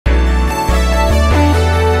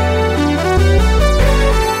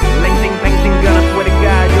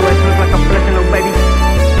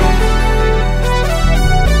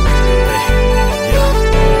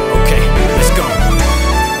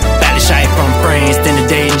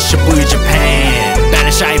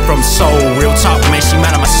from Seoul, real talk, man, she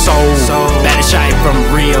mad at my soul. Baddest shawty from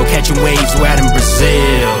Rio, catching waves, we're out in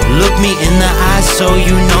Brazil. Look me in the eyes so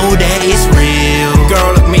you know that it's real.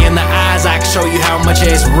 Girl, look me in the eyes, I can show you how much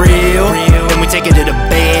it's real. Then we take it to the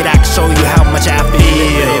bed, I can show you how much I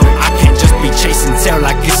feel. I can't just be chasing tail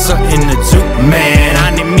like it's something to do. Man,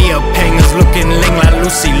 I need me a pengers looking Leng like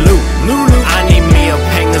Lucy Liu. I need me a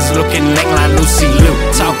pengers looking Leng like Lucy Liu.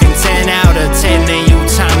 Talking 10 out of 10 and you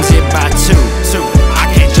times it by 2. I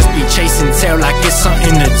can't just be chasing tail like it's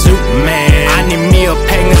something to do. Man, I need me a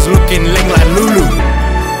pengers looking Leng like Lulu.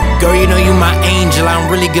 Girl, you know you my angel, I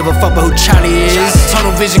don't really give a fuck about who Charlie is.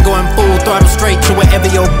 Tunnel vision going full throttle straight to wherever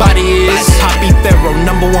your body is. Taliaferro,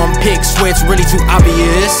 #1 pick, swear it's really too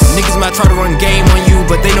obvious. Niggas might try to run game on you,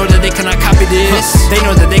 but they know that they cannot copy this. They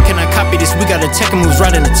know that they cannot copy this, we got attack moves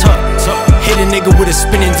right in the tuck. Hit a nigga with a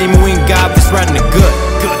spinning demon, we ain't got this right in the gut.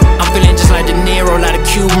 I'm feeling just like De Niro, like a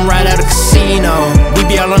Cuban right out of casino. We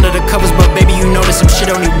be all under the covers, but baby you know there's some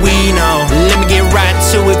shit only we know. Let me get right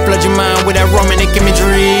to it, flood your mind with that romantic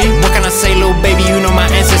imagery. What can I say, little baby, you know my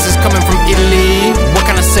ancestors coming from Italy. What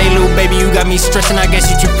can I say, little baby, you got me stressing, I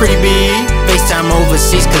guess you too pretty, B. FaceTime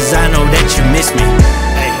overseas, cause I know that you miss me.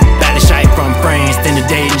 Hey, baddest shawty from France, then the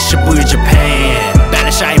day in Shibuya, Japan.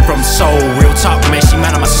 Baddest shawty from Seoul, real talk, man, she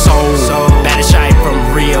mad at my soul. Baddest shawty from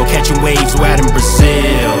Rio, catching waves, we're out in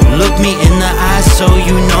Brazil. Look me in the eyes so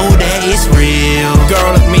you know that it's real.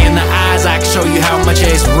 Girl, look me in the eyes, I can show you how much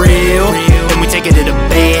it's real. Then we take it to the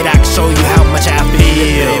bed, I can show you how much I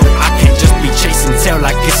feel. I can't just be chasing tail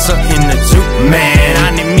like it's something to do. Man,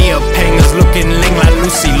 I need me a pengers looking Leng like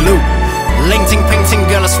Lucy Liu. Leng ting peng ting,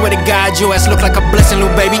 girl, I swear to God, your ass look like a blessing,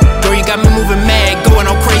 little baby. Girl, you got me moving mad, going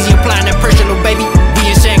all crazy, applying that pressure, little baby. We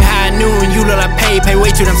in Shanghai at noon, you look like pay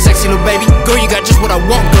way too damn sexy, little baby. Girl, you got just what I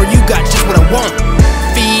want, girl, you got just what I want.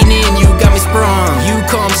 Feeding in, you got me sprung, you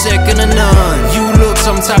come second to none. You look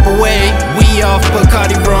some type of way, we off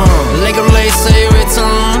Bacardi rum. Lego lace, say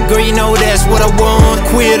return, girl, you know that's what I want.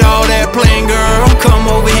 Quit all that playing, girl, come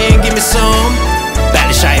over here and give me some.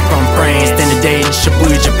 Baddest shawty from France, then the day in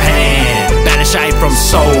Shibuya, Japan. Baddest shawty from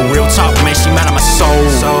Seoul, real talk, man, she mad at my soul.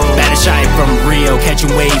 Baddest shawty from Rio,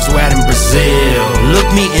 catching waves, we're out in Brazil. Look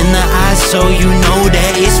me in the eyes so you know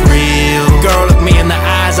that it's real. Girl, look me in the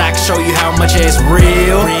eyes, I can show you how much it's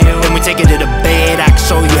real. When we take it to the bed, I can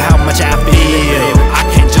show you how much I feel. I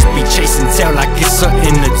can't just be chasing tail like it's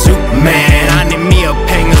something to do. Man, I need me a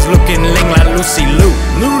pengers looking Leng like Lucy Liu.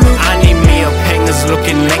 I need me a pengers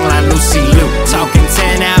looking Leng like Lucy Liu. Talking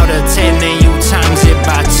 10 out of 10 and you times it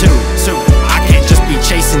by 2. I can't just be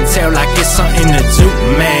chasing tail like it's something to do.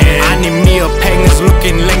 Man,